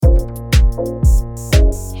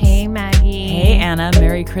Hey, Maggie. Hey, Anna.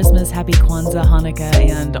 Merry Christmas, Happy Kwanzaa, Hanukkah,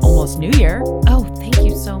 and almost New Year. Oh, thank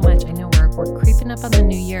you so much. I know we're creeping up on the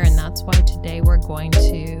new year, and that's why today we're going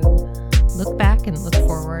to look back and look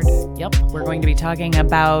forward. Yep. We're going to be talking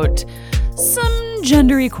about some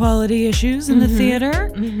gender equality issues in the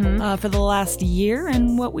theater for the last year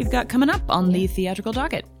and what we've got coming up on the theatrical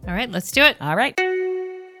docket. All right, let's do it. All right.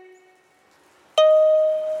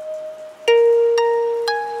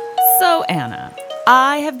 So, Anna,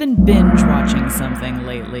 I have been binge watching something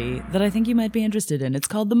lately that I think you might be interested in. It's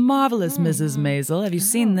called The Marvelous Mrs. Maisel. Have you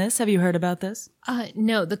seen this? Have you heard about this?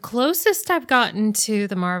 No, the closest I've gotten to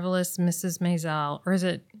The Marvelous Mrs. Maisel, or is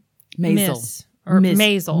it Maisel. Miss? Or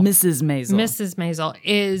Maisel. Mrs. Maisel. Mrs. Maisel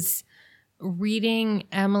is reading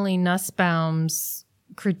Emily Nussbaum's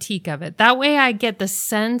critique of it. That way I get the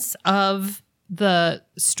sense of the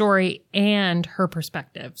story and her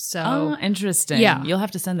perspective. So Oh, interesting. Yeah. You'll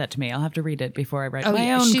have to send that to me. I'll have to read it before I write my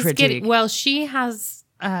yeah, own critique. she has,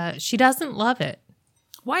 she doesn't love it.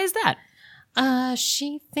 Why is that?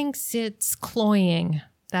 She thinks it's cloying.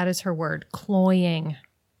 That is her word, cloying.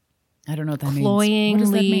 I don't know what that means. What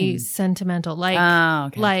does that Cloyingly mean? sentimental,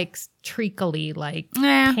 like okay. like treacly, like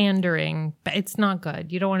Nah. pandering. But it's not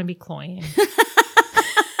good. You don't want to be cloying.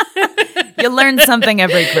 You learn something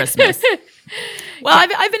every Christmas. Well,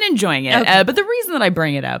 I've been enjoying it, Okay. but the reason that I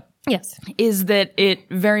bring it up Yes. is that it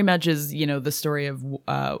very much is, the story of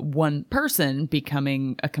one person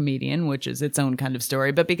becoming a comedian, which is its own kind of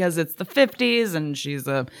story. But because it's the 50s and she's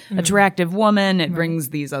a attractive woman, it brings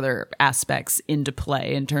these other aspects into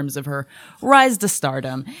play in terms of her rise to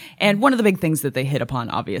stardom. And one of the big things that they hit upon,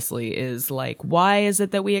 obviously, is like, why is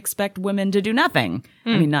it that we expect women to do nothing?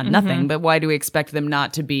 I mean, not nothing, but why do we expect them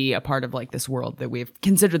not to be a part of like this world that we've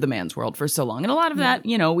considered the man's world for so long? And a lot of that,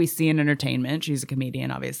 we see in entertainment. She's a comedian,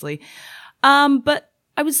 obviously. But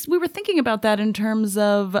we were thinking about that in terms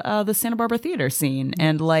of the Santa Barbara theater scene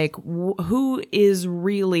and like who is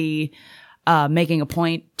really making a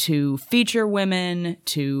point to feature women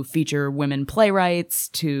playwrights,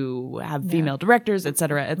 to have female directors, et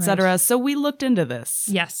cetera, et cetera. So we looked into this.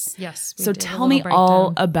 Yes. we So did a tell me little all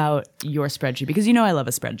breakdown. about your spreadsheet because I love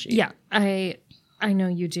a spreadsheet. Yeah, I know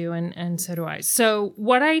you do, and so do I. So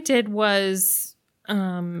what I did was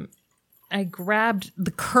I grabbed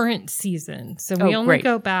the current season. So we only great.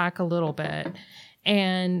 go back a little bit,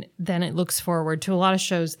 and then it looks forward to a lot of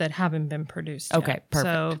shows that haven't been produced Okay, yet. perfect.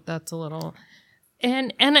 So that's a little...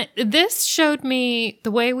 this showed me,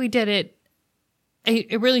 the way we did it,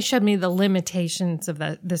 it really showed me the limitations of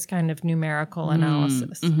this kind of numerical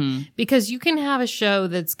analysis. Because you can have a show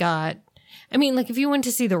that's got... I mean, like if you went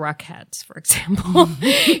to see the Rockettes, for example,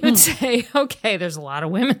 you would say, okay, there's a lot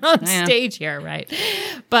of women on stage here, right?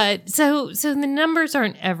 But so the numbers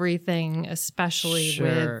aren't everything, especially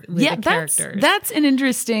with the characters. That's an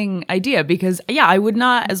interesting idea because, I would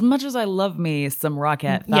not, as much as I love me some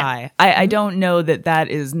Rockette thigh, I don't know that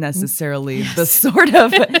is necessarily the sort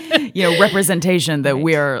of, representation that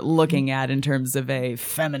we're looking at in terms of a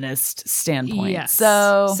feminist standpoint. Yes.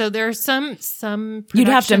 So there's some you'd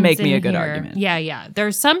have to productions make me in a good here. argument. Yeah.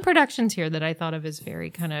 There's some productions here that I thought of as very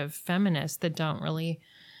kind of feminist that don't really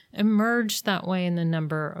emerge that way in the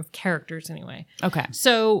number of characters anyway. Okay.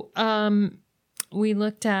 So we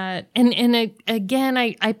looked at, again,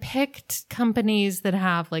 I picked companies that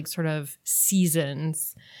have like sort of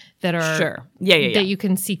seasons that are Sure. Yeah. that you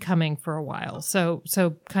can see coming for a while. So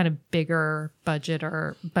kind of bigger budget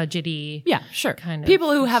or budgety. Yeah, sure. Kind of.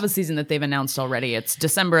 People who have a season that they've announced already. It's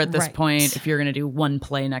December at this Right. point. If you're going to do one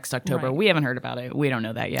play next October, Right. we haven't heard about it. We don't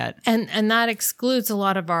know that yet. And that excludes a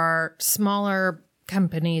lot of our smaller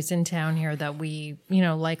companies in town here that we,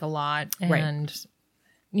 like a lot. And,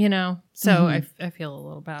 so I feel a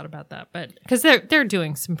little bad about that. But because they're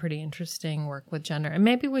doing some pretty interesting work with gender. And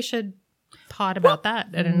maybe we should pod about that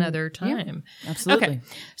at another time. Absolutely. Okay.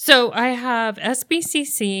 So I have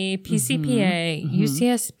SBCC, PCPA,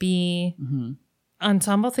 UCSB,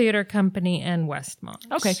 Ensemble Theater Company, and Westmont.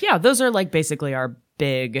 Okay. Yeah, those are like basically our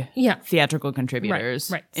big Yeah. theatrical contributors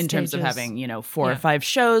Right. in terms of Stages. having, 4 or 5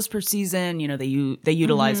 shows per season. They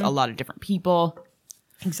utilize a lot of different people.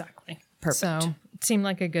 Exactly. Perfect. So it seemed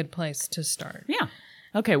like a good place to start. Yeah.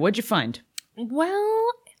 Okay, what'd you find?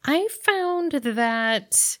 Well, I found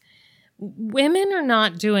that women are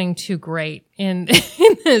not doing too great in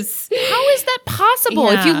this. How is that possible?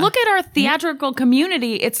 If you Yeah. look at our theatrical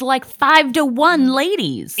community, it's like 5-to-1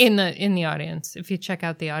 ladies. In the audience, if you check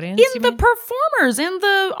out the audience, you In the mean? performers and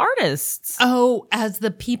the artists. Oh, as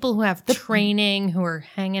the people who have training, who are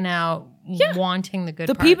hanging out, wanting the good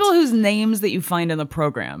The parts. people whose names that you find in the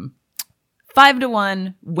program,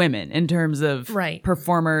 5-1 women in terms of Right.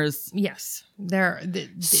 performers. Yes.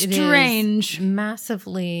 Strange. It is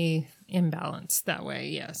massively imbalanced that way,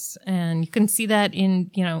 yes. And you can see that in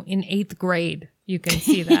 8th grade. You can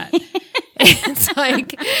see that. It's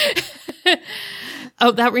like,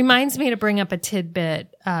 oh, that reminds me to bring up a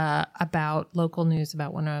tidbit about local news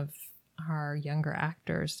about one of our younger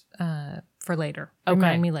actors for later. Okay.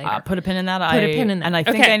 Remind me later. Put a pin in that. Put a pin in that. And I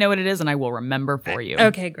think Okay. I know what it is, and I will remember for you.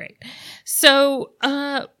 Okay, great. So,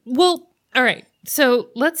 all right. So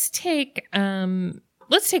let's take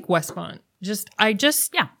Westmont.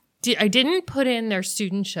 I didn't put in their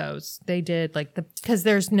student shows. They did because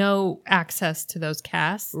there's no access to those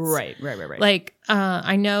casts. Right. Like,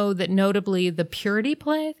 I know that notably the Purity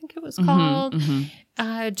play, I think it was called,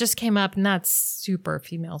 just came up, and that's super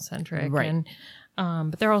female centric. Right.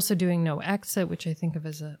 And, but they're also doing No Exit, which I think of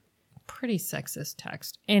as a pretty sexist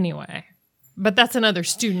text. Anyway, but that's another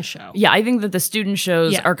student show. Yeah, I think that the student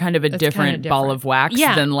shows are kind of a different ball of wax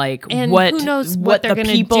than and what who knows what they're the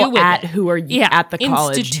gonna people do with at it. who are at the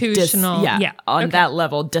college institutional. on Okay. that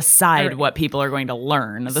level decide Right. what people are going to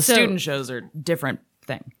learn. The student shows are different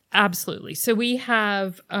thing. Absolutely. So we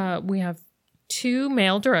have 2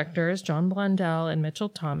 male directors, John Blondell and Mitchell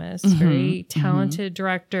Thomas, very talented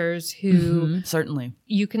directors who Certainly.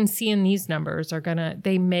 you can see in these numbers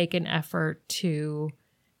they make an effort to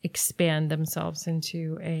expand themselves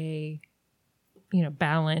into a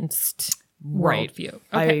balanced worldview.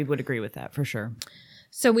 Okay. I would agree with that for sure.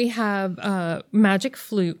 So we have Magic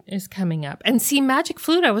Flute is coming up. And see, Magic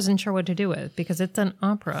Flute I wasn't sure what to do with because it's an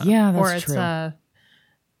opera. Yeah, that's or it's true. a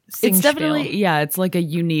It's Singspiel. definitely it's like a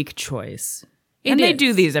unique choice. It They is.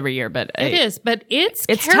 do these every year, but It is, but it's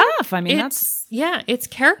tough. I mean, its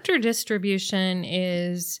character distribution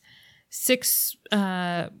is 6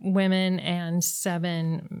 women and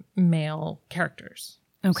 7 male characters.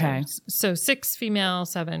 okay. So 6 female,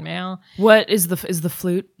 7 male. What is the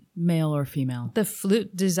flute male or female? The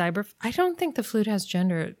flute designer. I don't think the flute has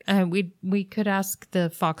gender. We could ask the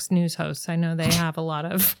Fox News hosts. I know they have a lot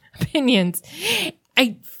of opinions.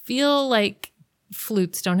 I feel like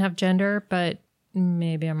flutes don't have gender, but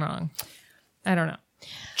maybe I'm wrong. I don't know.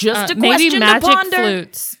 Just a maybe question magic to ponder.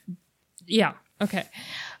 flutes. Yeah. Okay.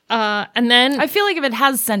 And then I feel like if it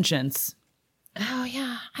has sentience, oh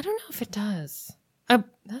yeah, I don't know if it does.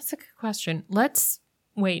 That's a good question. Let's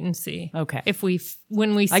wait and see. Okay. If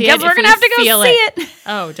when we see I guess it, we're if gonna we have to go feel see it.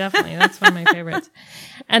 Oh, definitely. That's one of my favorites.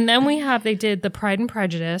 And then they did the Pride and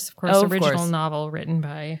Prejudice, of course, Of original course. novel written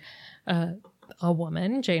by a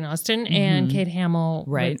woman, Jane Austen, and Kate Hamill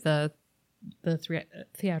Right. with the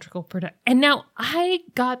theatrical production. And now I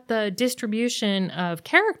got the distribution of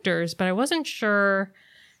characters, but I wasn't sure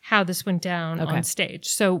how this went down on stage.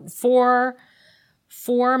 So 4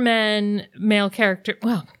 male characters,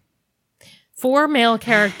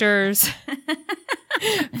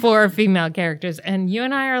 4 female characters. And you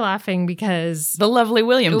and I are laughing because the lovely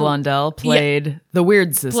William Blondell played the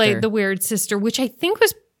weird sister. Which I think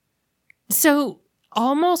was so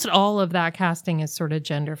almost all of that casting is sort of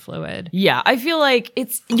gender fluid. Yeah, I feel like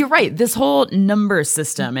you're right. This whole number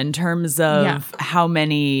system in terms of how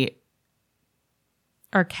many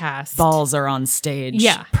Are cast. balls are on stage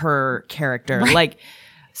per character. Right. Like,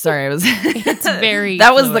 sorry, I was It's very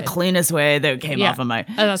that was the fluid. cleanest way that came off of my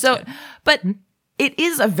that's good. but it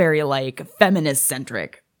is a very like feminist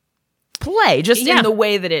centric play just in the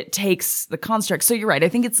way that it takes the construct. So you're right. I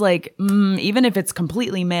think it's like even if it's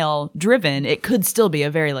completely male driven, it could still be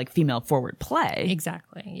a very like female forward play.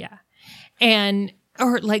 Exactly. Yeah. And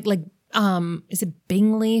or like is it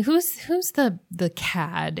Bingley? Who's the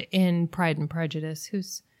cad in Pride and Prejudice?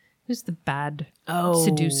 Who's the bad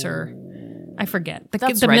seducer? I forget.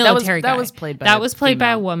 That's the right. military That guy. was played by that a was played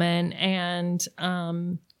by a female. woman, and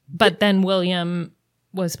but then William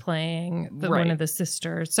was playing one Right. of the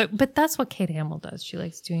sisters. So, but that's what Kate Hamill does. She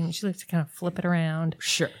likes to kind of flip it around.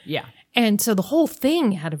 Sure. Yeah. And so the whole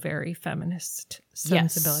thing had a very feminist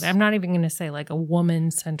sensibility. Yes. I'm not even going to say like a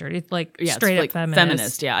woman centered. It's like Yeah, straight it's up like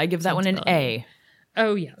feminist. Yeah, I give that one an A.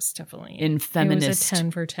 Oh yes, definitely. In It feminist- was a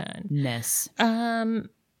 10 for 10. Ness.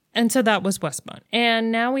 And so that was Westmont.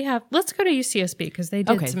 And now let's go to UCSB because they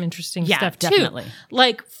did some interesting Yeah, stuff definitely. too.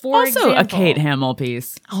 Like for Also example, a Kate Hamill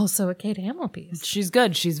piece. Also a Kate Hamill piece. She's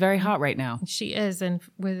good. She's very hot right now. She is, and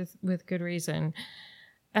with good reason.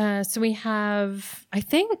 So we have, I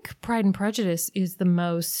think Pride and Prejudice is the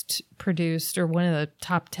most produced, or one of the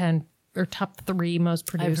top 10 or top 3 most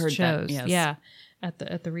produced heard shows. that, yes. Yeah, at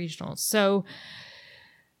the regionals. So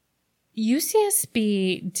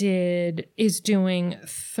UCSB is doing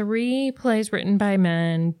 3 plays written by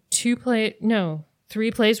men,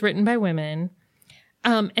 3 plays written by women.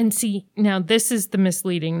 And see, now this is the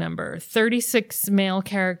misleading number. 36 male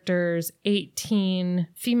characters, 18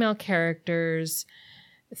 female characters,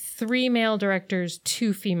 3 male directors,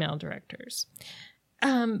 2 female directors.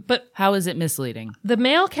 But how is it misleading? The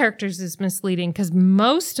male characters is misleading because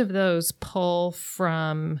most of those pull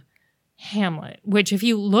from Hamlet, which if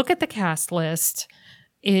you look at the cast list,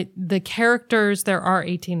 the characters, there are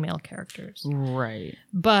 18 male characters. Right.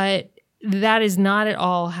 But that is not at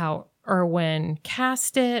all how Irwin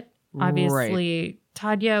cast it. Obviously, right.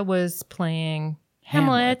 Tadya was playing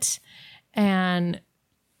Hamlet. And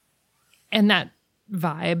that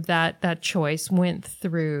vibe, that choice went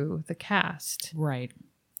through the cast. Right.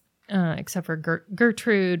 Except for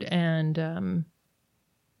Gertrude and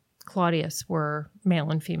Claudius were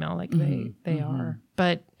male and female like they are.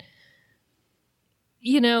 But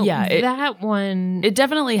that one... It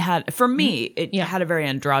definitely had, for me, it had a very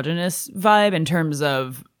androgynous vibe in terms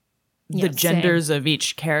of the genders of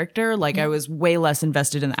each character. Like, I was way less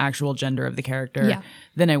invested in the actual gender of the character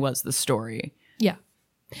than I was the story. Yeah.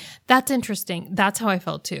 That's interesting. That's how I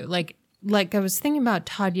felt, too. Like I was thinking about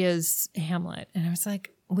Tadya's Hamlet, and I was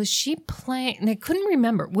like, was she playing... And I couldn't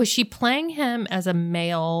remember. Was she playing him as a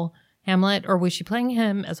male Hamlet, or was she playing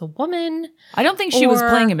him as a woman? I don't think she was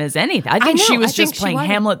playing him as anything. I think she was just playing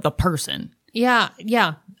Hamlet the person. Yeah,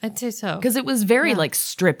 I'd say so. Because it was very,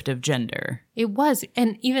 stripped of gender. It was.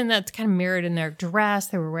 And even that's kind of mirrored in their dress.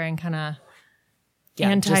 They were wearing kind of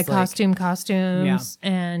anti-costumes. Yeah.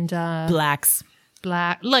 And... Blacks.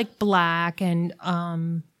 Black and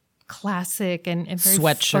classic and very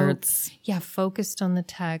sweatshirts. Focused on the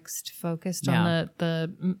text, focused on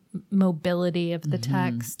the mobility of the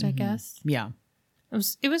text, I guess. Yeah.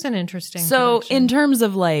 It was an interesting production. In terms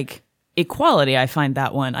of equality, I find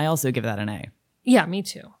that one, I also give that an A. Yeah, me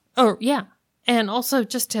too. Oh, yeah. And also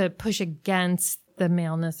just to push against the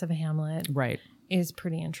maleness of Hamlet. Right. Is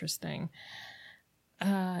pretty interesting.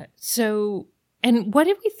 And what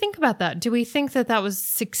did we think about that? Do we think that was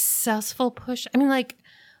successful push? I mean, I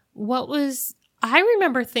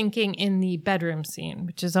remember thinking in the bedroom scene,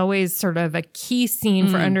 which is always sort of a key scene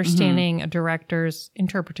for understanding a director's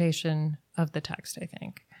interpretation of the text, I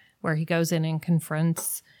think, where he goes in and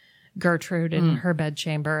confronts Gertrude in her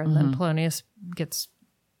bedchamber, and then Polonius gets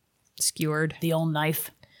skewered. The old knife.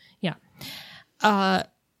 Yeah.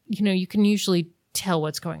 You can usually tell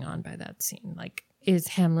what's going on by that scene. Like, is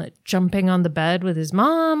Hamlet jumping on the bed with his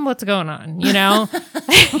mom? What's going on?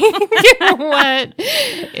 What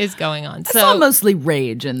is going on? I saw mostly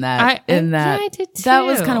rage in that. I did too. That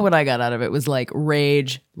was kind of what I got out of it. Was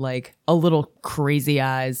rage, a little crazy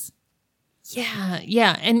eyes.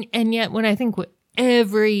 Yeah, and yet when I think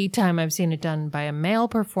every time I've seen it done by a male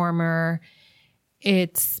performer,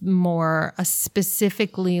 it's more a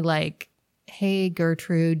specifically hey,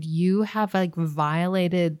 Gertrude, you have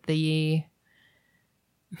violated the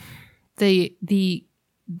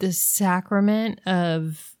sacrament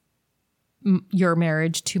of your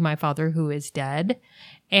marriage to my father who is dead,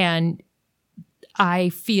 and I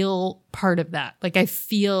feel part of that. I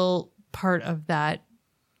feel part of that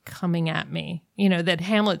coming at me. That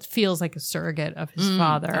Hamlet feels like a surrogate of his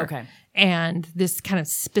father. Okay. And this kind of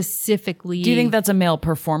specifically... Do you think that's a male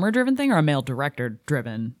performer-driven thing or a male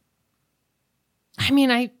director-driven? I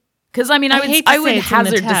mean, I would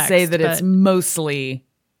hazard to say that it's mostly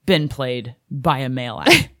been played by a male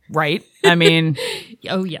actor, right? I mean...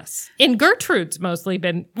 Oh, yes. And Gertrude's mostly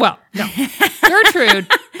been... Well, no.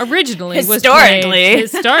 Gertrude originally was played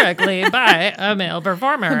historically by a male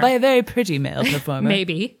performer. By a very pretty male performer.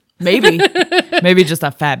 Maybe just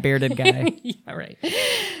a fat bearded guy. Yeah, right.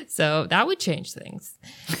 So that would change things.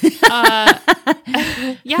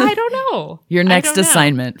 I don't know. Your next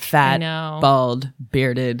assignment, fat, bald,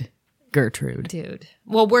 bearded Gertrude. Dude.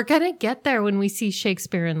 Well, we're going to get there when we see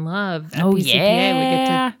Shakespeare in Love at PCPA. We get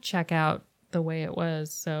to check out the way it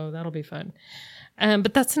was. So that'll be fun.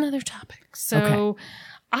 But that's another topic. So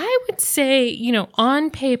I would say,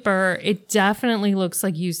 on paper, it definitely looks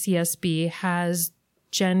like UCSB has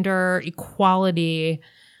gender equality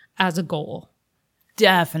as a goal.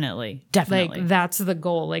 Definitely. That's the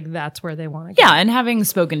goal. That's where they want to go. Yeah, and having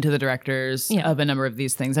spoken to the directors of a number of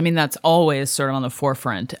these things, I mean, that's always sort of on the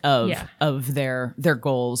forefront of their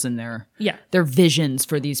goals and their visions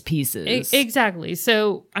for these pieces. Exactly.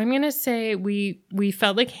 So I'm going to say we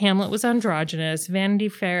felt like Hamlet was androgynous, Vanity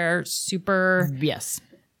Fair, super feminist.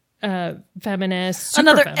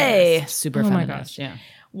 Another feminist. A, super feminist. My gosh. Yeah.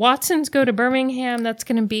 Watson's Go to Birmingham. That's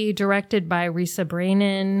going to be directed by Risa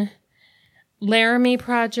Brainin. Laramie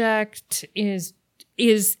Project is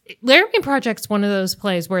Laramie Project's one of those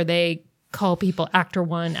plays where they call people actor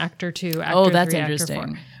 1, actor 2, actor 3, that's actor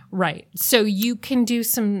interesting. 4. Right. So you can do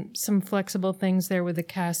some flexible things there with the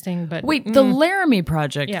casting, but wait, the Laramie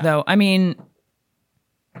Project, though. I mean,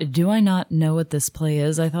 do I not know what this play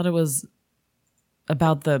is? I thought it was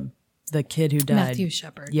about the kid who died. Matthew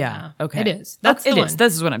Shepard. Yeah. Okay. It is. That's the one.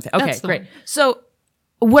 This is what I'm saying. Okay, great. One. So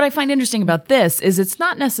what I find interesting about this is it's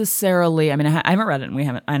not necessarily, I mean, I haven't read it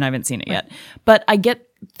and I haven't seen it yet, but I get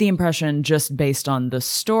the impression just based on the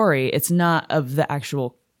story, it's not of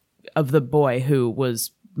the boy who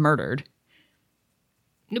was murdered.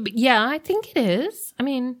 Yeah, I think it is. I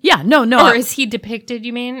mean, yeah, no. Or is he depicted?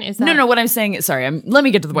 You mean? Is that no? What I'm saying, sorry, let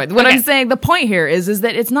me get to the point. What I'm saying, the point here is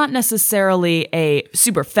that it's not necessarily a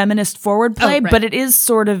super feminist forward play, but it is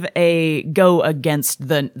sort of a go against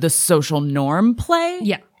the social norm play.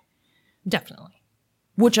 Yeah, definitely.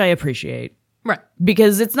 Which I appreciate. Right.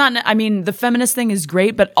 Because it's not, I mean, the feminist thing is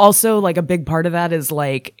great, but also like a big part of that is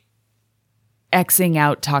like Xing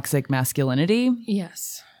out toxic masculinity.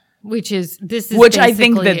 Yes. Which I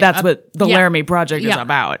think that's what the Laramie Project is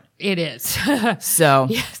about. It is. So.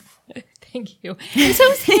 Yes. Thank you. And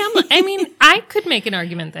so is Hamlet. I mean, I could make an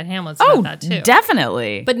argument that Hamlet's about that too.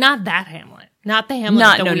 Definitely. But not that Hamlet. Not the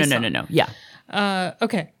Hamlet No. Yeah.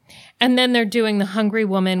 Okay. And then they're doing The Hungry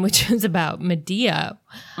Woman, which is about Medea,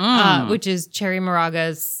 which is Cherry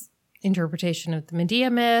Moraga's interpretation of the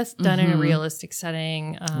Medea myth done in a realistic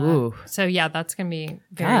setting. So yeah, that's going to be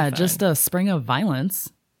very fun. Just a spring of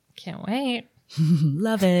violence. Can't wait.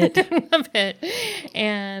 Love it. Love it.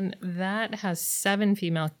 And that has 7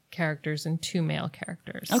 female characters and 2 male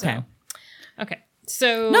characters. Okay.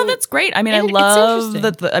 So no, that's great. I mean, I love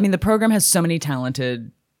that. The program has so many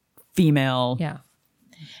talented female. Yeah.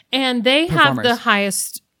 And they have the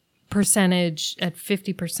highest percentage at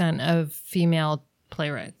 50% of female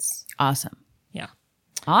playwrights. Awesome. Yeah.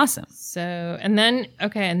 Awesome. So, and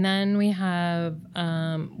then we have,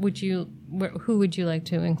 who would you like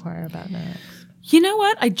to inquire about next? You know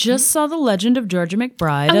what? I just saw The Legend of Georgia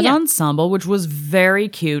McBride at Ensemble, which was very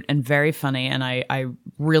cute and very funny. And I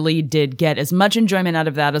really did get as much enjoyment out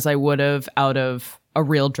of that as I would have out of a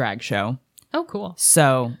real drag show. Oh, cool.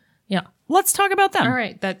 So, yeah. Let's talk about them. All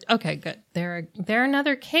right. Okay, good. They're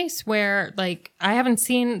another case where, like, I haven't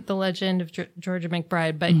seen The Legend of Georgia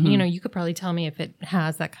McBride, but, you know, you could probably tell me if it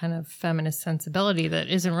has that kind of feminist sensibility that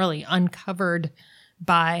isn't really uncovered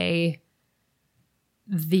by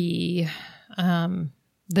the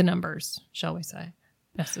numbers, shall we say,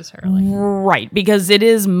 necessarily. Right, because it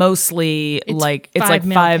is mostly it's like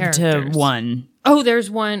 5 to 1. Oh, there's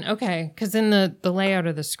one. Okay, because in the layout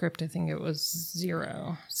of the script, I think it was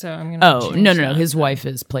 0. So I'm gonna. Oh no! His wife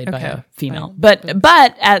is played by a female, but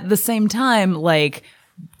at the same time, like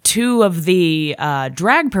 2 of the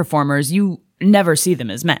drag performers, you never see them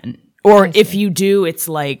as men, or if you do, it's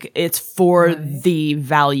like it's for the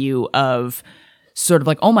value of. Sort of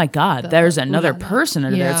like, oh my God, there's another person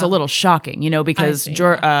under there. It's a little shocking, you know, because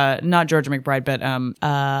not Georgia McBride, but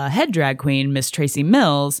head drag queen, Miss Tracy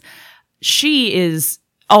Mills, she is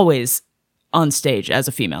always on stage as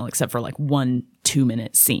a female, except for like 1-2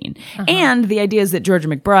 minute scene. And the idea is that Georgia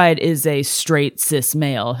McBride is a straight cis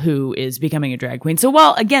male who is becoming a drag queen. So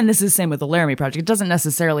while, again, this is the same with the Laramie Project, it doesn't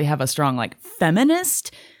necessarily have a strong like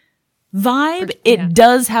feminist vibe. It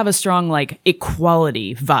does have a strong like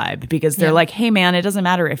equality vibe because they're like, hey man, it doesn't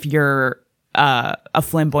matter if you're a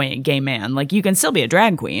flamboyant gay man, like you can still be a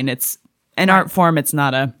drag queen. It's an art form. It's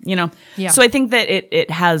not a, you know. So I think that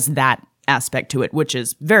it has that aspect to it, which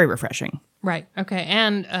is very refreshing. Right. Okay.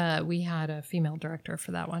 And we had a female director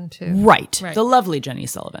for that one too. Right. The lovely Jenny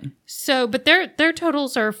Sullivan. So, but their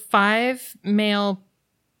totals are 5 male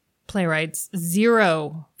playwrights,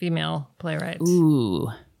 0 female playwrights. Ooh.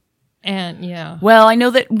 And yeah. Well, I know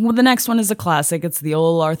that the next one is a classic. It's the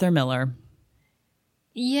old Arthur Miller.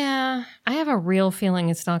 Yeah. I have a real feeling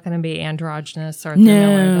it's not going to be androgynous Arthur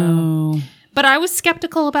Miller, though. But I was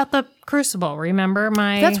skeptical about the Crucible. Remember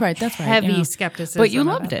my That's right. heavy skepticism. But you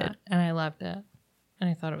loved it. And I loved it. And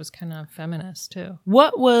I thought it was kind of feminist, too.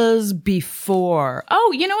 What was before?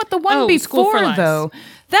 Oh, you know what? The one before, though,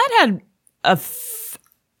 that had a...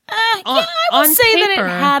 I would say that it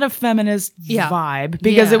had a feminist vibe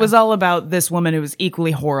because it was all about this woman who was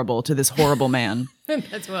equally horrible to this horrible man.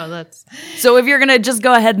 That's so if you're going to just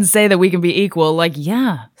go ahead and say that we can be equal, like,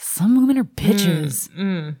 yeah, some women are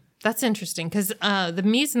bitches. That's interesting because the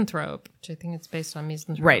Misanthrope, which I think it's based on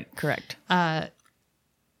Misanthrope. Right, correct.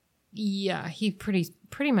 Yeah, he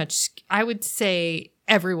pretty much, I would say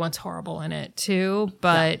everyone's horrible in it too,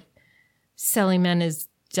 but Seligman is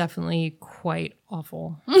definitely quite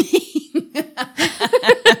awful. I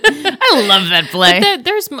love that play.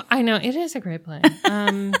 I know it is a great play.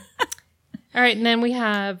 All right, and then we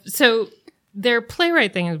have their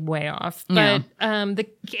playwright thing is way off, but and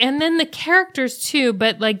then the characters too.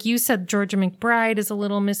 But like you said, Georgia McBride is a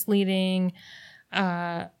little misleading.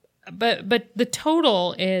 But the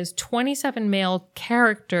total is 27 male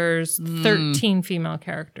characters, 13 female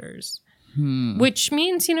characters, which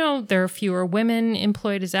means there are fewer women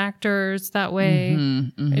employed as actors that way.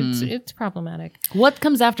 It's problematic. What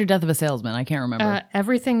comes after Death of a Salesman? I can't remember.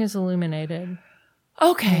 Everything is Illuminated.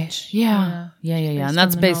 Okay. Yeah. And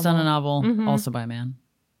that's based on a novel, also by a man.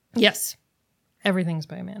 Yes. Everything's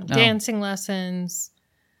by a man. Oh. Dancing lessons.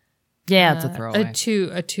 Yeah, it's a throwaway.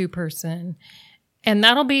 A two-person. And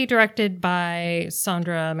that'll be directed by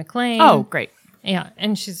Sandra McLean. Oh, great. Yeah.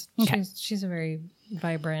 And she's a very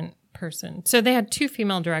vibrant person. So they had 2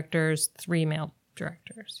 female directors, 3 male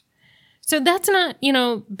directors. So that's not,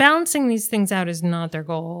 balancing these things out is not their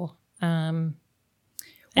goal.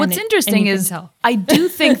 What's interesting is I do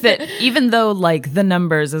think that even though like the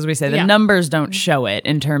numbers, as we say, the numbers don't show it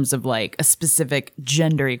in terms of like a specific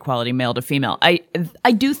gender equality, male to female, I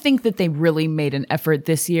do think that they really made an effort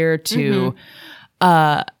this year to,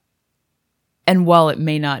 and while it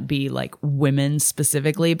may not be like women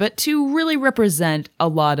specifically, but to really represent a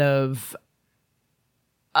lot of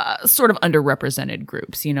sort of underrepresented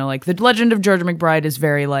groups, like the Legend of Georgia McBride is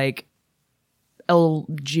very like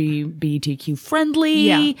LGBTQ friendly.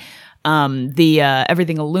 Yeah. The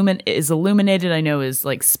Everything is Illuminated, I know, is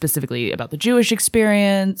like specifically about the Jewish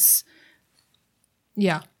experience.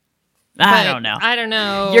 Yeah. I don't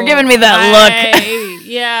know. You're giving me that look.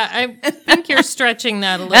 Yeah, I think you're stretching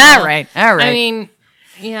that a little. All right. I mean,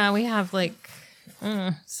 yeah, we have like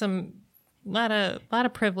some lot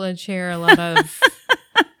of privilege here, a lot of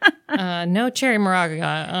no Cherry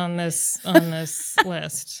Moraga on this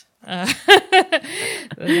list. That's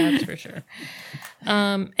for sure.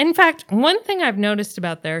 In fact, one thing I've noticed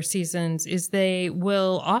about their seasons is they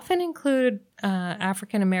will often include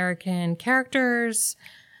African American characters,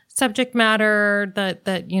 subject matter that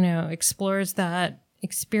explores that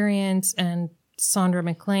experience, and Sandra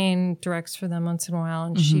McLean directs for them once in a while,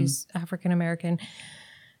 and she's African American,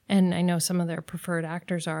 and I know some of their preferred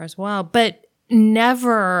actors are as well, but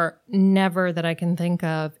never that I can think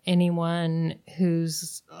of anyone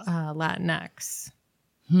who's Latinx.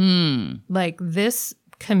 Like this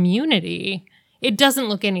community, it doesn't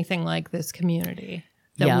look anything like this community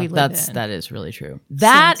that we live in. That is really true.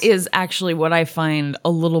 That is actually what I find a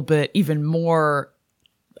little bit even more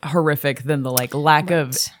horrific than the like lack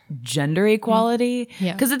of gender equality.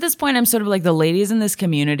 Yeah. Because at this point I'm sort of like the ladies in this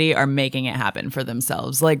community are making it happen for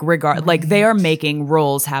themselves. Like like they are making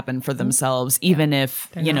roles happen for themselves, even if,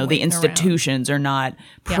 the institutions are not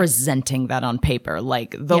presenting that on paper.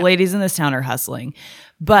 Like the ladies in this town are hustling.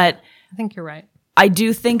 But I think you're right. I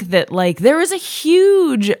do think that like there is a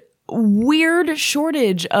huge weird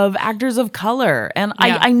shortage of actors of color. And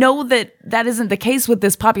I know that isn't the case with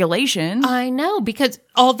this population. I know, because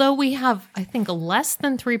although we have, I think, less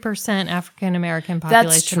than 3% African-American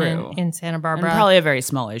population in Santa Barbara. And probably a very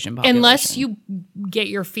small Asian population. Unless you get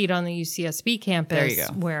your feet on the UCSB campus. There you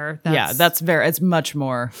go. Where that's... it's much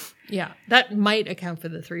more. Yeah, that might account for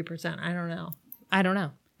the 3%. I don't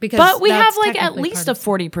know. But we have like at least a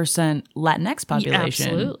 40% Latinx population.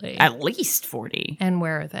 Absolutely. At least 40. And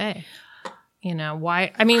where are they?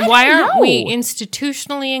 Why? I mean, why aren't we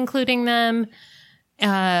institutionally including them?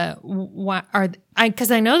 Because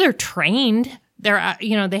I know they're trained. They're,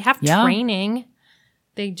 they have training.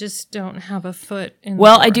 They just don't have a foot in the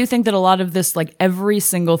door. I do think that a lot of this, like every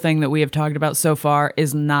single thing that we have talked about so far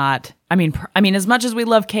is not, I mean, as much as we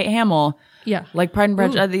love Kate Hamill, like Pride and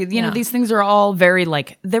Prejudice, these things are all very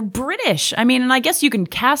like, they're British. I mean, and I guess you can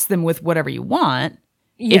cast them with whatever you want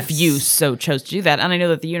if you so chose to do that. And I know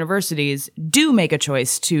that the universities do make a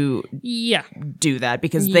choice to do that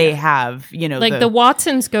because they have, like the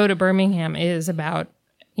Watsons Go to Birmingham is about,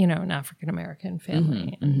 an African-American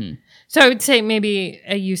family. So I would say maybe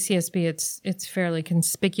at UCSB, it's fairly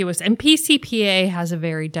conspicuous. And PCPA has a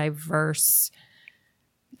very diverse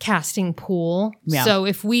casting pool. Yeah. So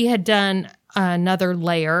if we had done another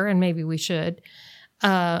layer, and maybe we should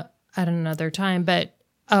at another time, but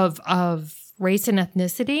of race and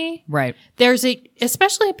ethnicity, right? There's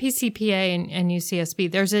especially at PCPA and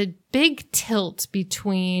UCSB, there's a big tilt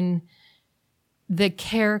between the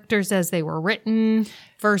characters as they were written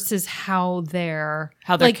versus how they're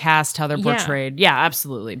cast, how they're portrayed. Yeah,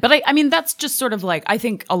 absolutely. But I mean, that's just sort of like, I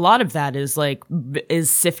think a lot of that is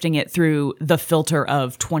sifting it through the filter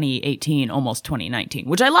of 2018, almost 2019,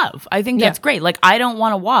 which I love. I think that's great. Like, I don't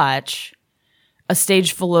want to watch a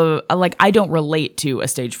stage full of, I don't relate to a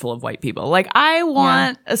stage full of white people. Like, I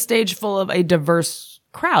want a stage full of a diverse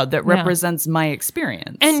crowd that represents my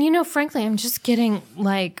experience. And, frankly, I'm just getting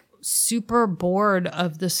like super bored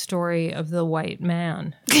of the story of the white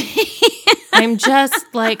man. I'm just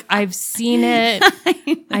like, I've seen it.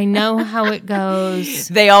 I know how it goes.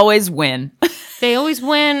 They always win. They always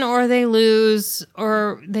win, or they lose,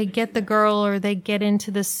 or they get the girl, or they get into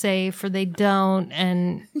the safe, or they don't.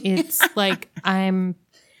 And it's like, I'm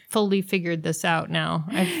fully figured this out now.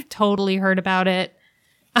 I've totally heard about it.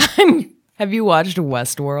 Have you watched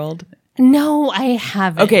Westworld? No, I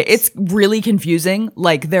haven't. Okay, it's really confusing.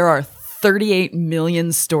 Like, there are 38 million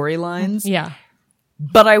storylines. Yeah.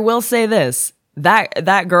 But I will say this.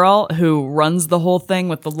 That girl who runs the whole thing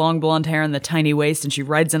with the long blonde hair and the tiny waist, and she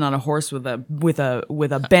rides in on a horse with a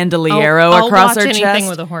bandoliero across her chest. I'll watch anything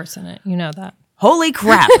with a horse in it. You know that. Holy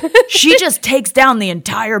crap. She just takes down the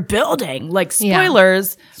entire building. Like,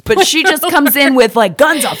 spoilers, but she just comes in with like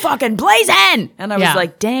guns a fucking blazing. And I was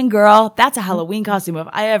like, dang girl, that's a Halloween costume if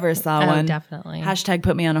I ever saw one. Definitely. #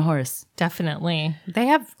 put me on a horse. Definitely. They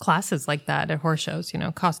have classes like that at horse shows,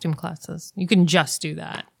 costume classes. You can just do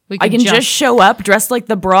that. I can just show up dressed like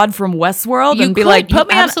the broad from Westworld and be like, put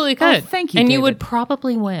me on. Absolutely could. Oh, thank you, and David. you would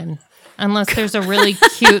probably win. Unless there's a really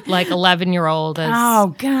cute, like 11-year-old.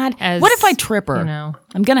 Oh God! What if I trip her?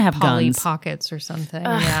 I'm gonna have Polly guns. Pockets or something.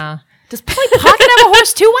 Yeah. Does Polly Pocket have a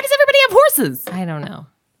horse too? Why does everybody have horses? I don't know.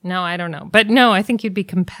 No, I don't know. But no, I think you'd be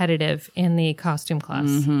competitive in the costume class.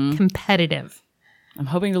 Mm-hmm. Competitive. I'm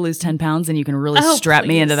hoping to lose 10 pounds, and you can really strap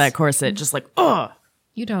me into that corset, just like, ugh.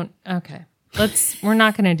 You don't. Okay. We're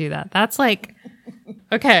not going to do that. That's like,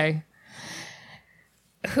 okay.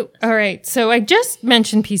 All right. So I just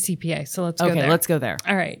mentioned PCPA. So let's go there. Okay, let's go there.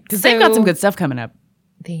 All right. Because they've got some good stuff coming up.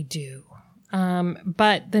 They do.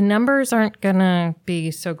 But the numbers aren't going to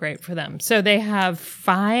be so great for them. So they have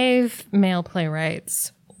 5 male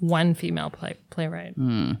playwrights, 1 female playwright.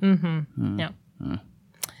 Yeah.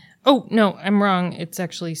 Oh, no, I'm wrong. It's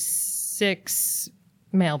actually 6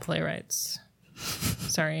 male playwrights.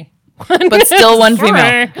 Sorry. But still 1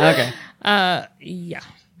 female. Okay. Yeah.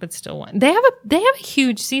 But still 1. They have a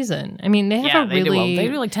huge season. I mean, they have they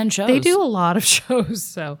do like 10 shows. They do a lot of shows.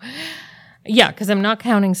 So, yeah, because I'm not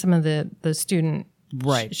counting some of the student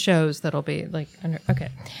shows that'll be like under. Okay,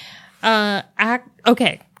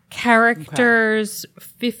 okay. Characters: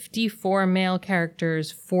 54 male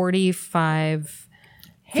characters, 45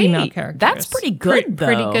 female characters. That's pretty good, though.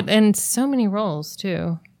 Pretty good, and so many roles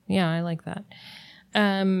too. Yeah, I like that.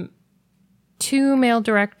 2 male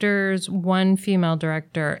directors, 1 female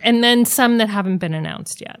director, and then some that haven't been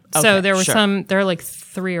announced yet. Okay, so there were there are like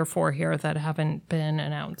 3 or 4 here that haven't been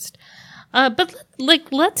announced. But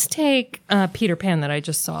let's take Peter Pan that I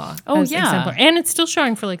just saw. As exemplar. And it's still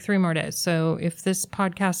showing for like 3 more days. So if this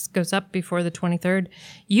podcast goes up before the 23rd,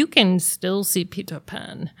 you can still see Peter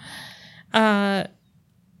Pan.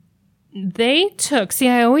 They took,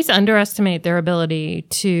 I always underestimate their ability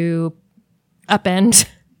to upend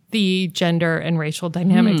the gender and racial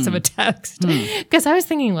dynamics of a text. Because I was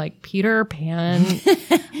thinking like Peter Pan.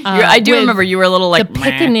 I do remember you were a little like the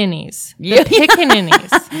pickaninnies. The pickaninnies.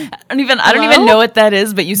 I don't even know what that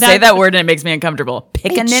is, but you say that word and it makes me uncomfortable.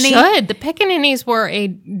 Pickaninny? It should. The pickaninnies were a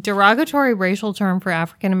derogatory racial term for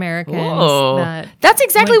African Americans. That's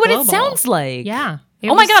exactly what it sounds like. Yeah.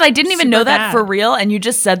 Oh my God, I didn't even know that for real. And you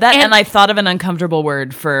just said that, and I thought of an uncomfortable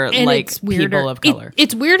word for like people of color.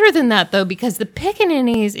 It's weirder than that, though, because the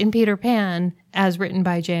pickaninnies in Peter Pan, as written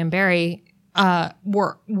by J.M. Barrie,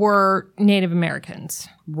 were Native Americans.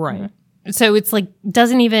 Right. So it's like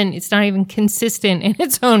it's not even consistent in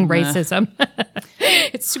its own racism.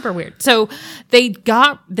 It's super weird. So they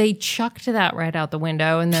chucked that right out the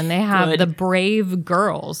window, and then they have the Brave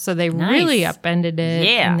Girls. So they really upended it.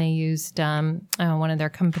 Yeah. And they used one of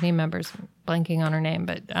their company members, blanking on her name,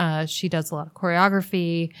 but she does a lot of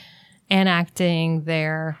choreography and acting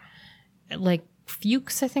there. Like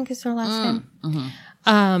Fuchs, I think is her last name.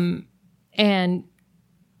 Mm-hmm. And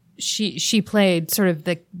she played sort of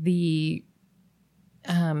the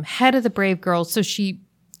head of the Brave Girls. So she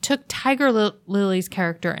took Tiger Lily's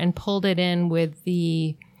character and pulled it in with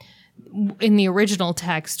in the original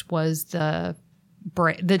text was the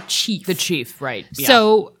chief. The chief, right. Yeah.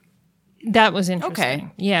 So that was interesting.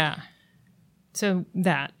 Okay. Yeah. So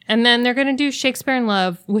that. And then they're going to do Shakespeare in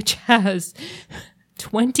Love, which has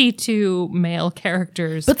 22 male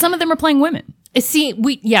characters. But some of them are playing women. See,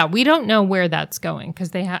 we don't know where that's going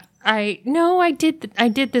because they have. I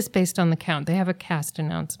did this based on the count. They have a cast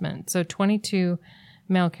announcement, so 22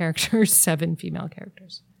 male characters, 7 female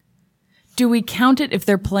characters. Do we count it if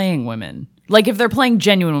they're playing women? Like if they're playing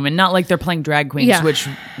genuine women, not like they're playing drag queens, which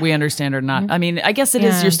we understand are not. I mean, I guess it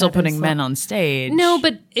is. You're still putting men on stage. No,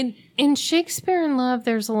 but in in Shakespeare in Love,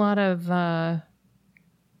 there's a lot of,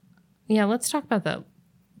 let's talk about that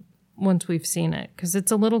once we've seen it, because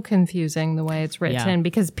it's a little confusing the way it's written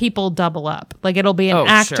because people double up. Like it'll be an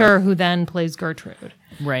actor who then plays Gertrude.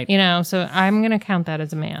 Right. You know, so I'm going to count that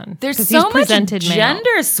as a man. There's so much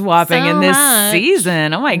gender swapping in this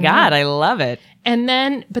season. Oh my God, I love it. And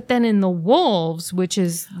then, but then in The Wolves, which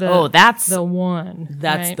is that's the one.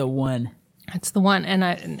 That's right? the one. That's the one.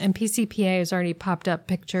 And PCPA has already popped up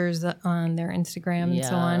pictures on their Instagram and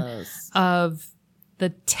so on of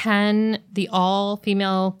the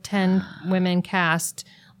all-female 10 women cast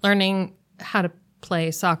learning how to play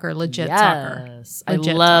soccer, legit soccer. I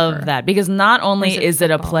love that because not only is it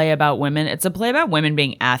a play about women, it's a play about women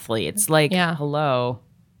being athletes. Like, hello.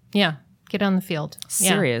 Yeah. Get on the field.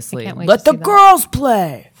 Seriously. Yeah, let the girls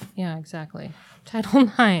play. Yeah, exactly. Title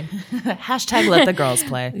IX. Hashtag let the girls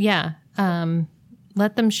play. Yeah.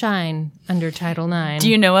 Let them shine under Title IX. Do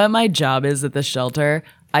you know what my job is at the shelter?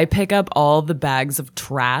 I pick up all the bags of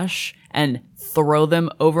trash and throw them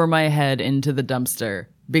over my head into the dumpster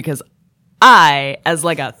because I, as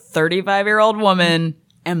like a 35-year-old woman,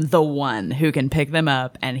 am the one who can pick them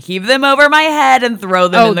up and heave them over my head and throw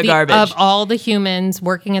them in the garbage. Of all the humans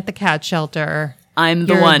working at the cat shelter, I'm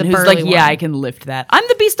the one who's like, I can lift that. I'm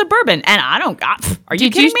the Beast of Bourbon, and I don't. Are you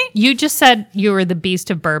kidding me? You just said you were the Beast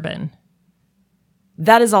of Bourbon.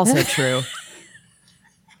 That is also true.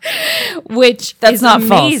 That's is not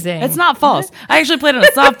amazing. False. It's not false. I actually played on a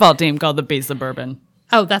softball team called the Beast of Bourbon.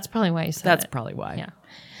 Oh, that's probably why you said That's it. probably why. Yeah.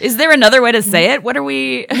 Is there another way to say it? What are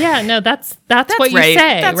we? Yeah, no, that's what right. you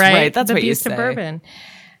say, that's right? That's the what Beast you say. of Bourbon.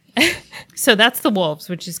 So that's The Wolves,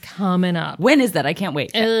 which is coming up. When is that? I can't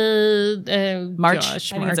wait. March. I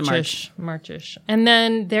think it's in March. Marchish. And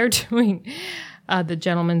then they're doing The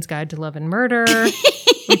Gentleman's Guide to Love and Murder,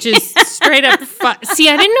 which is straight up See,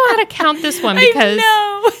 I didn't know how to count this one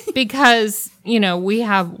because we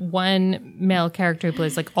have one male character who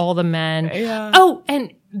plays like all the men. Yeah. Oh,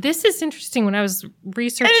 and this is interesting. When I was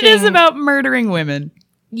researching, and it is about murdering women.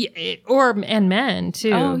 Yeah, and men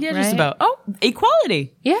too. Oh, yeah, right? just about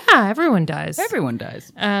equality. Yeah, everyone does. Everyone does.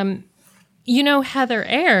 Heather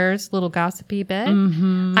Ayres, little gossipy bit.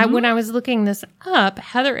 Mm-hmm. When I was looking this up,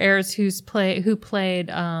 Heather Ayres, who played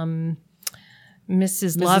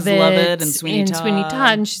Mrs. Lovett and Sweeney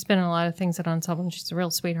Todd, and she's been in a lot of things at Ensemble, and she's a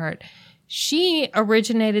real sweetheart. She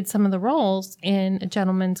originated some of the roles in A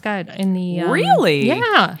Gentleman's Guide in the really,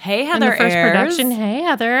 yeah. Hey, Heather, in the first Ayres. production. Hey,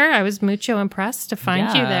 Heather, I was mucho impressed to find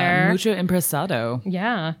you there. Mucho impresado.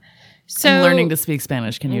 Yeah. So I'm learning to speak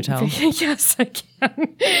Spanish. Can you tell? Yes, I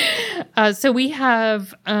can. So we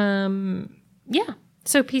have, so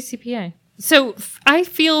PCPA. So I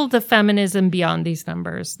feel the feminism beyond these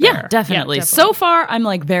numbers. Yeah, definitely. So far, I'm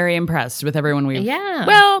like very impressed with everyone we've. Yeah.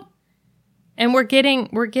 Well, and we're getting.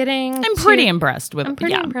 I'm pretty impressed with. I'm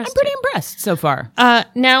pretty impressed so far.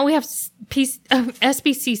 Now we have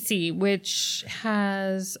SBCC, which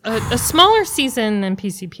has a smaller season than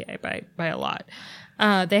PCPA by a lot.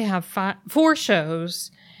 They have 4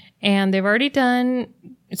 shows, and they've already done.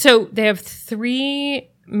 So they have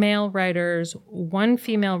 3 male writers, 1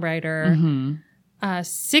 female writer,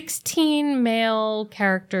 16 male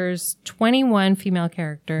characters, 21 female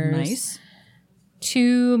characters. Nice.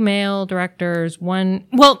 2 male directors, 1.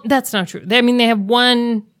 Well, that's not true. They have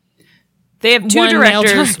 1. They have 2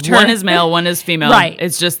 directors. One is male, one is female. Right.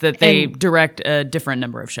 It's just that they direct a different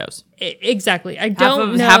number of shows. Exactly. I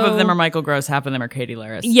don't know. Half of them are Michael Gross, half of them are Katie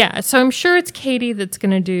Laris. Yeah. So I'm sure it's Katie that's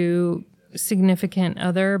going to do Significant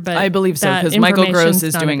Other, but I believe so, because Michael Gross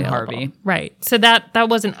is doing Harvey. Right. So that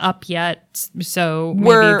wasn't up yet. So maybe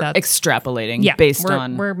we're extrapolating based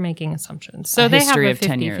on we're making assumptions. So they have a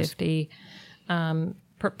 50-50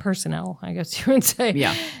 personnel, I guess you would say.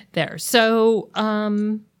 Yeah. There. So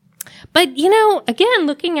but again,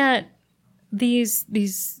 looking at these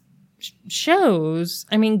shows,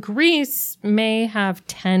 Grease may have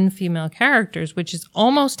 10 female characters, which is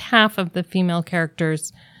almost half of the female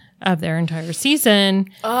characters of their entire season.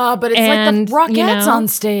 But it's like the Rockettes on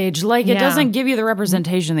stage. Like, it doesn't give you the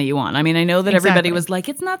representation that you want. I know that everybody was like,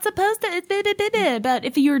 it's not supposed to, but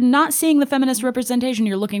if you're not seeing the feminist representation,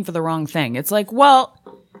 you're looking for the wrong thing. It's like, well,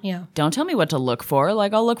 don't tell me what to look for.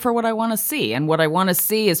 Like, I'll look for what I want to see. And what I want to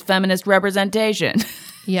see is feminist representation.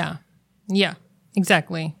 Yeah,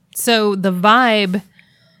 exactly. So the vibe,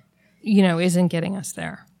 isn't getting us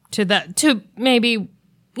there to maybe,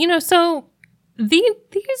 so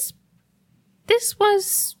this one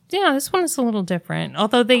is a little different,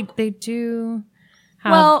 although they do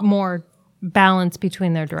have more balance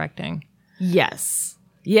between their directing. Yes.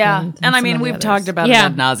 Yeah. And I mean, we've talked about it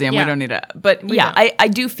ad nauseum. We don't need to. But I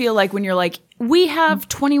do feel like when you're like, we have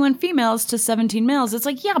 21 females to 17 males, it's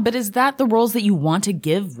like, yeah, but is that the roles that you want to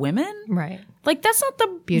give women? Right. Like, that's not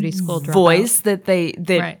the beauty school voice that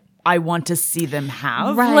I want to see them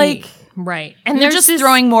have. Right. Like, right. And they're just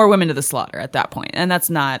throwing more women to the slaughter at that point. And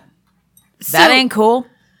that's not, that ain't cool.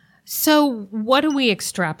 So what do we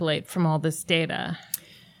extrapolate from all this data?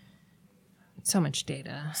 So much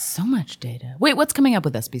data. So much data. Wait, what's coming up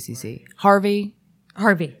with SBCC? Harvey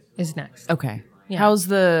is next. Okay. Yeah.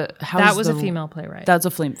 That was a female playwright. That's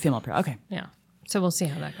a female playwright. Okay. Yeah. So we'll see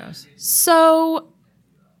how that goes. So,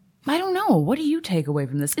 I don't know. What do you take away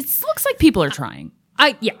from this? It looks like people are trying.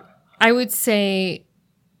 I would say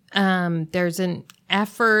there's an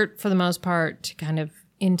effort for the most part to kind of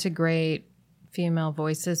integrate female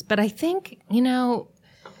voices. But I think,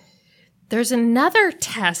 there's another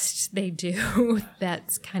test they do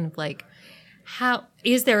that's kind of like, how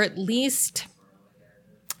is there at least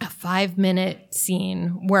a 5-minute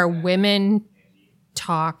scene where women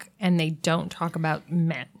talk and they don't talk about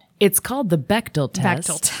men? It's called the Bechdel test.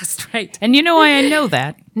 Bechdel test, right. And you know why I know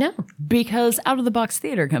that? No. Because Out of the Box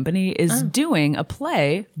Theater Company is doing a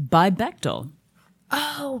play by Bechdel.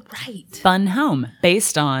 Oh, right. Fun Home,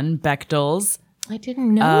 based on Bechdel's I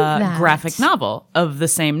didn't know that. Graphic novel of the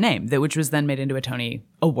same name, which was then made into a Tony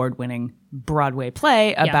Award-winning Broadway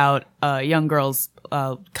play about a young girl's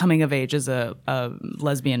coming of age as a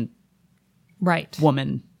lesbian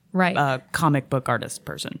woman, comic book artist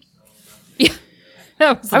person. Yeah.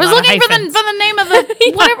 I was looking for the name of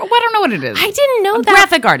the whatever. I don't know what it is. I didn't know that.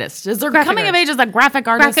 Graphic artist. Is there coming of age as a graphic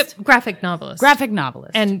artist? Graphic novelist. Graphic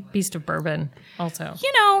novelist. And Beast of Bourbon also.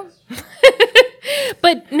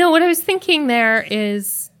 But no, what I was thinking there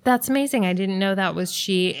is that's amazing. I didn't know that was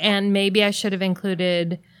she. And maybe I should have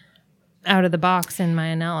included Out of the Box in my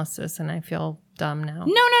analysis, and I feel dumb now.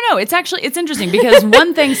 No. It's interesting because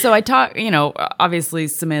one thing, so I talk, obviously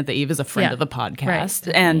Samantha Eve is a friend of the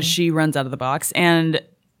podcast and she runs Out of the Box. And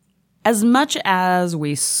as much as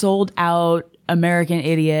we sold out American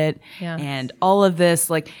Idiot and all of this,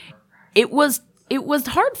 like it was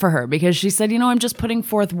hard for her because she said, I'm just putting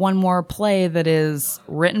forth one more play that is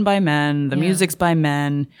written by men. The music's by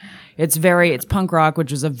men. It's punk rock,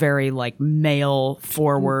 which is a very like male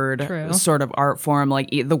forward sort of art form. Like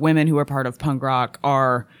the women who are part of punk rock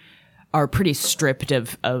are pretty stripped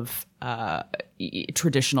of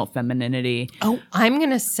traditional femininity. Oh, I'm going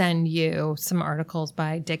to send you some articles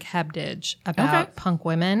by Dick Hebdige about punk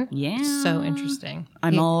women. Yeah. So interesting.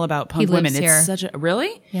 I'm all about punk women. It's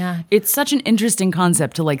really? Yeah. It's such an interesting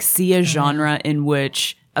concept to like see a genre in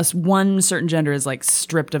which one certain gender is like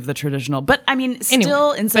stripped of the traditional, but I mean,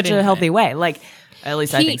 still in such a healthy way. Like, at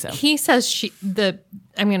least I think so. He says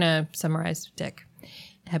I'm going to summarize Dick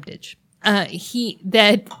Hebdige. That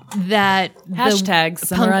hashtag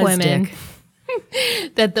punk women, Dick.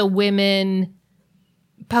 that the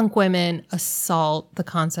punk women assault the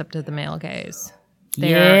concept of the male gaze.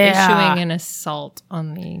 They are issuing an assault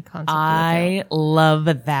on the concept of the male. I love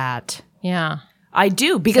that. Yeah. I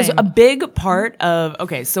do, because a big part of,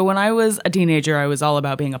 so when I was a teenager, I was all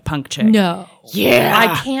about being a punk chick. No. Yeah.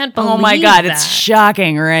 I can't believe Oh my God, that. it's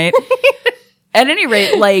shocking, right? At any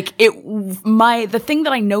rate, like the thing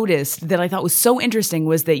that I noticed that I thought was so interesting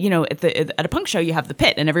was that, at a punk show, you have the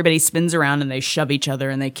pit and everybody spins around and they shove each other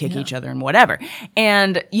and they kick each other and whatever.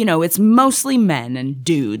 And, it's mostly men and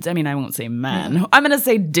dudes. I mean, I won't say men. Yeah. I'm going to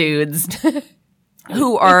say dudes.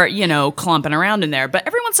 Who are, clomping around in there. But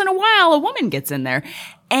every once in a while, a woman gets in there.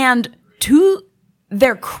 And to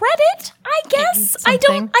their credit, I guess, I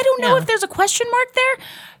don't know if there's a question mark there.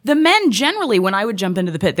 The men generally, when I would jump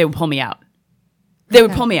into the pit, they would pull me out. They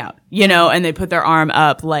would pull me out, and they put their arm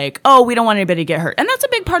up like, oh, we don't want anybody to get hurt. And that's a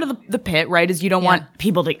big part of the pit, right, is you don't want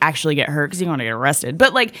people to actually get hurt because you don't want to get arrested.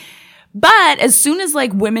 But as soon as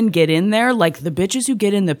like women get in there, like the bitches who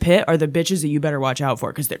get in the pit are the bitches that you better watch out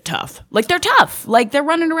for because they're tough. Like they're tough. Like they're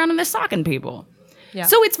running around and they're socking people. Yeah.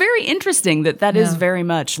 So it's very interesting that is very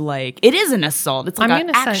much like, it is an assault. It's like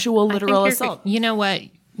an actual literal assault. You know what?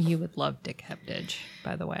 You would love Dick Hebdige,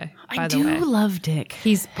 by the way. I do love Dick.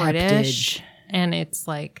 He's British. And it's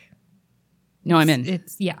like. No, I'm in.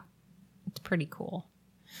 It's pretty cool.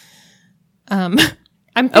 I'm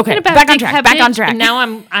thinking about back on track. Back on track. And now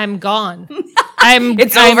I'm gone. I'm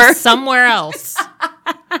over somewhere else.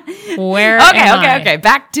 Where? Okay.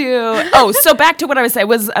 Back to what I was saying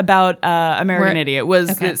was about American Idiot.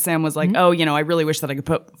 That Sam was like, I really wish that I could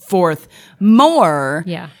put forth more.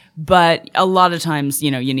 Yeah. But a lot of times,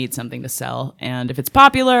 you need something to sell, and if it's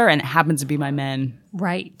popular and it happens to be by men,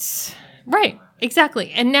 right,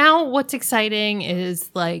 exactly. And now what's exciting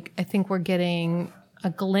is like I think we're getting a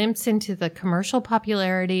glimpse into the commercial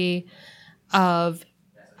popularity of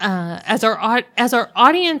as our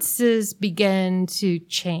audiences begin to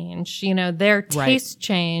change, their tastes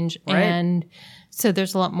change, and so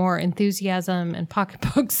there's a lot more enthusiasm and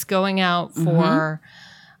pocketbooks going out for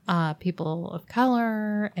people of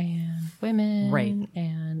color and women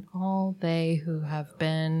and all they who have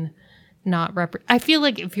been not I feel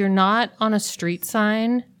like if you're not on a street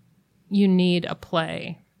sign, you need a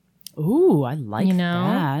play. Ooh, I like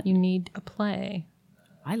that. You need a play.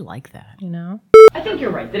 I like that. I think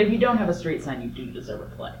you're right, that if you don't have a street sign, you do deserve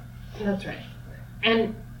a play. That's right.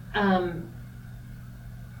 And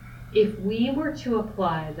if we were to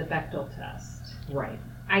apply the Bechdel test, Right.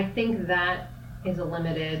 I think that is a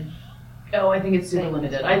limited... Oh, I think it's super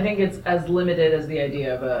limited. I think it's as limited as the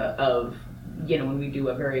idea of when we do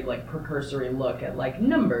a very precursory look at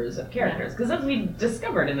numbers of characters, because as we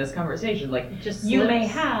discovered in this conversation, just you may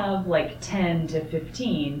have 10 to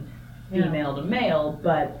 15 female to male,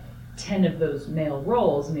 but 10 of those male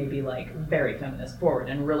roles may be very feminist forward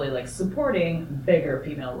and really supporting bigger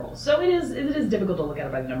female roles. So it is difficult to look at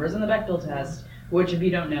it by the numbers. And the Bechdel test, which if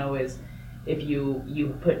you don't know is if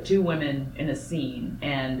you put two women in a scene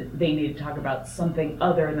and they need to talk about something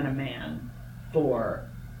other than a man for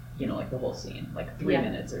the whole scene, 3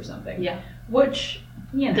 minutes or something. Yeah. Which,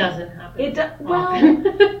 doesn't happen. It does. Well,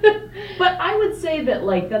 but I would say that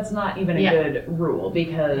that's not even a good rule,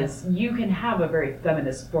 because you can have a very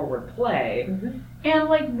feminist forward play, and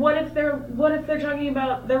what if they're talking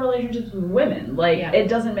about their relationships with women? It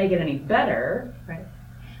doesn't make it any better. Right.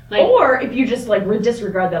 Or if you just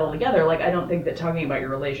disregard that altogether, I don't think that talking about your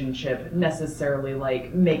relationship necessarily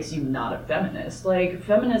makes you not a feminist.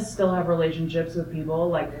 Feminists still have relationships with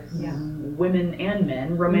people women and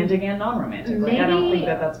men, romantic and non-romantic. I don't think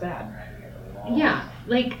that that's bad. Yeah,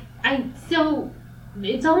 so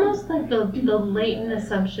it's almost the latent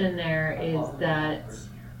assumption there is that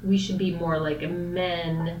we should be more like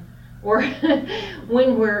men, or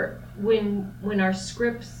when our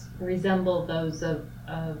scripts resemble those of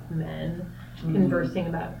men conversing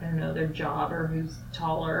about, I don't know, their job or who's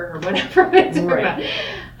taller or whatever it's about,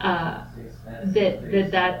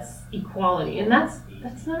 that's equality, and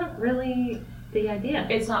that's not really the idea.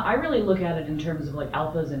 It's not. I really look at it in terms of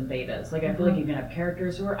alphas and betas. I feel like you can have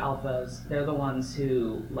characters who are alphas. They're the ones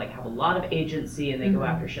who have a lot of agency and they go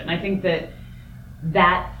after shit. And I think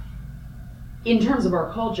that in terms of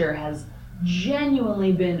our culture has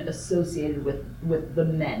genuinely been associated with the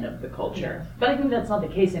men of the culture. But I think that's not the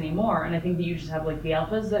case anymore, and I think that you just have the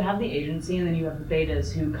alphas that have the agency, and then you have the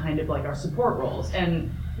betas who kind of are support roles, and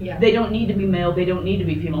they don't need to be male, they don't need to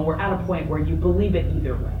be female. We're at a point where you believe it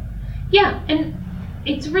either way. Yeah, and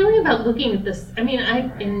it's really about looking at this. I mean,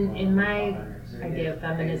 in my idea of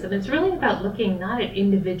feminism, it's really about looking not at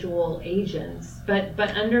individual agents, but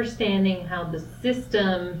understanding how the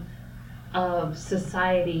system of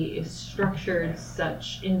society is structured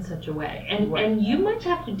in such a way, and you might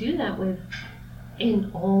have to do that with an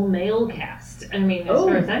all male cast. I mean, as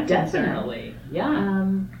far as I'm definitely,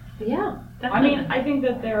 concerned. Definitely. I mean, I think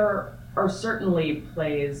that there are certainly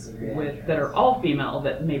plays that are all female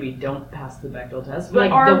that maybe don't pass the Bechdel test,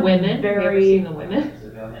 but are the women. Very... Have you ever seen The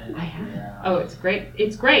Women? I have. Oh, it's great.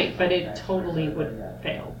 It's great, but it totally would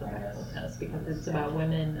fail the Bechdel test because it's about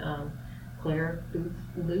women. Claire Booth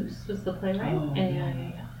Luce was the playwright,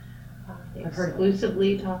 and they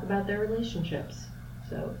exclusively talk about their relationships.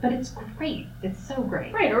 So, but it's great. It's so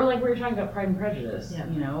great. Right, or we were talking about Pride and Prejudice,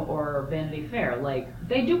 or Vanity Fair.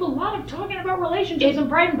 They do a lot of talking about relationships and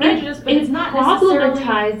Pride and Prejudice, but it's not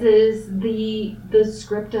problematizes the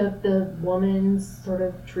script of the woman's sort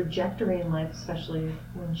of trajectory in life, especially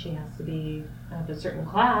when she has to be of a certain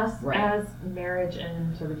class, as marriage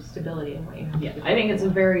and sort of stability and what you have to do. I think it's a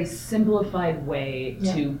very simplified way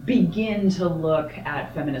to begin to look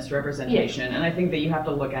at feminist representation, and I think that you have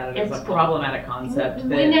to look at it as a problematic concept.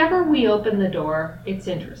 Whenever we open the door, it's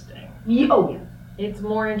interesting. Oh, yeah. It's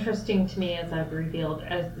more interesting to me, as I've revealed,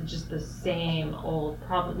 as just the same old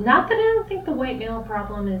problem. Not that I don't think the white male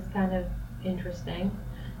problem is kind of interesting,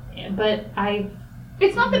 but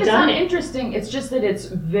it's not that it's not interesting, it's just that it's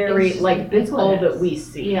very, it's all that we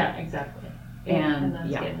see. Yeah, exactly. And that's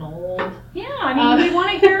getting old. Yeah, I mean, we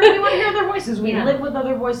want to hear other voices. We live with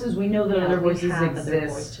other voices. We know that other voices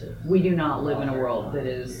exist. We do not live in a world that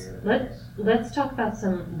is... Let's talk about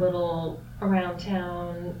some little around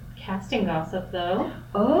town casting gossip, though.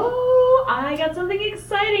 Oh, I got something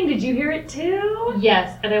exciting. Did you hear it too?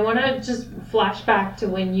 Yes, and I want to just flash back to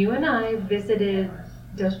when you and I visited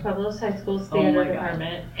Dos Pueblos High School's Oh theater my God.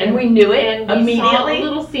 department. And we knew it and we immediately? saw a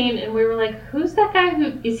little scene, and we were like, who's that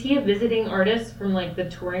guy? Is he a visiting artist from, like, the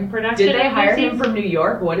touring production? Did they of hire Lucy's? him from New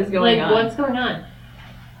York? What is going Like, on? what's going on?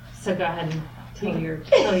 So go ahead and tell your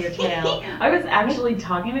tale. I was actually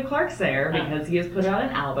talking to Clark Sayer because he has put out an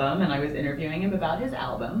album, and I was interviewing him about his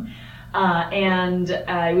album. And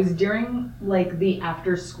it was during like the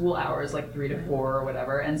after school hours, like 3 to 4 or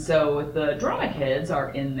whatever. And so the drama kids are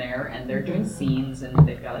in there and they're doing scenes and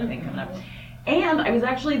they've got a thing coming up. And I was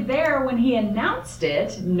actually there when he announced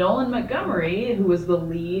it. Nolan Montgomery, who was the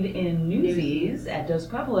lead in Newsies at Dos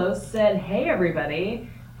Pueblos, said, "Hey everybody,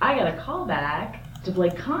 I got a call back to play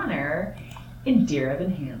Connor in Dear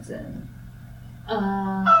Evan Hansen."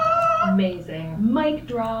 Amazing. Mic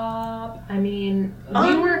drop. I mean,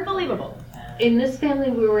 we were Unbelievable. in this family.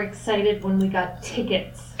 We were excited when we got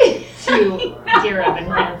tickets to Dear Evan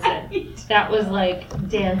Hansen. That was like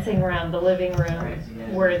dancing around the living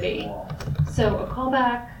room worthy. So a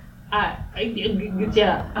callback.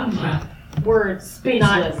 Yeah. Words.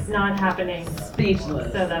 Speechless. Not happening.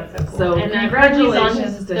 Speechless. So that's so cool. So and I heard he's on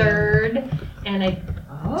congratulations his to him. third, and I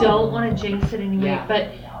don't want to jinx it anyway. Yeah.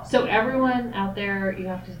 But so everyone out there, you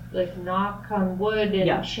have to like knock on wood and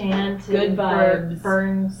Yeah. chant Good and vibes.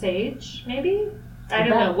 burn sage, maybe. I don't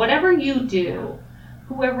That- know. Whatever you do,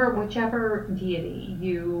 whichever deity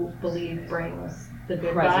you believe brings the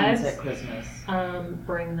good Presents vibes, at Christmas.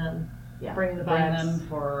 bring them. Yeah. Bring the Bring vibes. them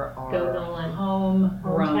for our Go Nolan.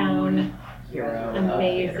 homegrown hero. of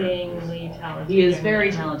theater. Amazingly talented. He is young very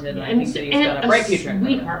man. talented, and I And think that he's and got a bright future. in front of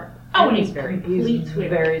him. Sweetheart. Oh, I and mean, he's complete sweetheart.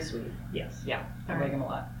 very sweet. Yes. Yeah, I All like right. him a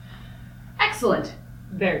lot. Excellent.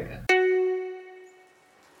 Very good.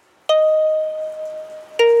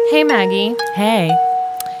 Hey Maggie, Hey.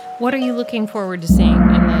 what are you looking forward to seeing in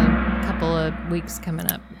the couple of weeks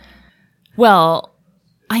coming up? Well,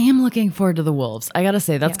 I am looking forward to The Wolves. I gotta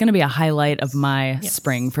say, that's Yeah. gonna be a highlight of my Yes.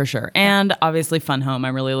 spring for sure. And obviously Fun Home.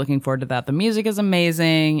 I'm really looking forward to that. The music is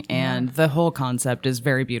amazing and the whole concept is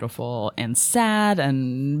very beautiful and sad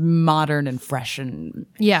and modern and fresh, and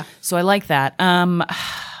Yeah. so I like that.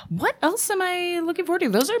 What else am I looking forward to?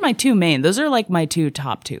 Those are my two main. Those are like my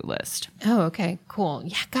top two list. Oh, okay, cool.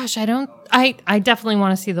 Yeah, gosh, I definitely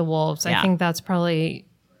want to see The Wolves. I Yeah. think that's probably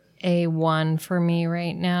A1 for me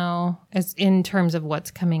right now, as in terms of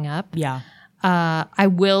what's coming up. Yeah. I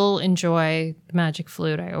will enjoy the Magic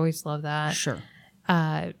Flute. I always love that. Sure.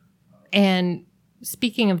 And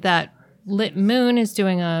speaking of that, Lit Moon is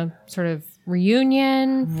doing a sort of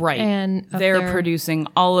reunion. Right. And of they're their- producing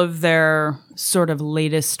all of their sort of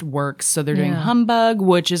latest works. So they're doing Yeah. Humbug,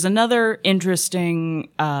 which is another interesting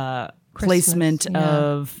placement yeah.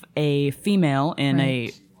 of a female in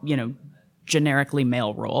a, generically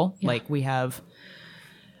male role. Like we have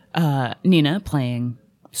Nina playing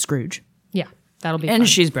Scrooge. Yeah, that'll be And fun.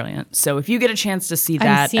 she's brilliant. So if you get a chance to see I'm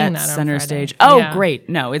that seeing at that on center Friday. stage. Oh, Yeah. great.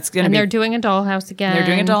 No, it's going to And be. they're doing a Dollhouse again. They're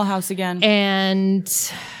doing a Dollhouse again. And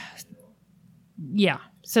yeah,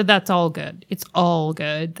 so that's all good. It's all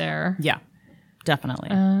good there. Yeah, definitely.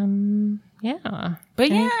 Yeah. but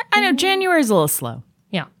yeah, I know January's a little slow.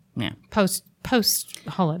 Yeah. Yeah. Post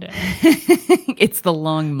holiday. It's the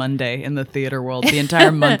long Monday in the theater world. The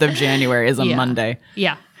entire month of January is a Yeah. Monday.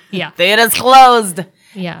 Yeah. Yeah. Theater's closed.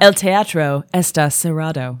 Yeah. El teatro está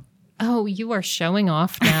cerrado. Oh, you are showing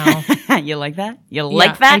off now. You like that? You Yeah,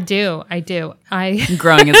 like that? I do.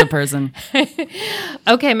 Growing as a person.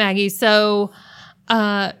 Okay, Maggie. So,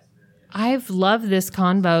 I've loved this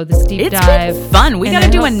convo, this deep It's dive. been fun. We And got to I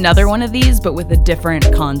do hope- another one of these, but with a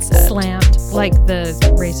different concept. Slammed, like the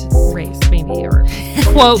race maybe, or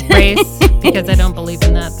quote race, because I don't believe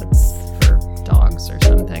in that. That's for dogs or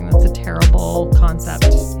something. That's a terrible concept.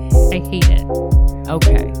 I hate it.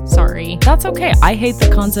 Okay. Sorry. That's okay. I hate the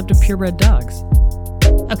concept of purebred dogs.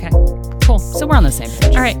 Okay, cool. So we're on the same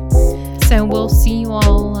page. All right. So we'll see you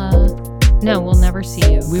all. No, we'll never see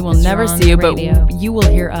you. We will 'cause never you're on see you, radio. but you will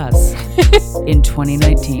hear us in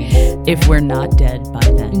 2019 if we're not dead by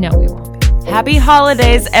then. No, we won't be. Happy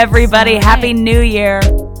holidays, everybody. All right. Happy New Year.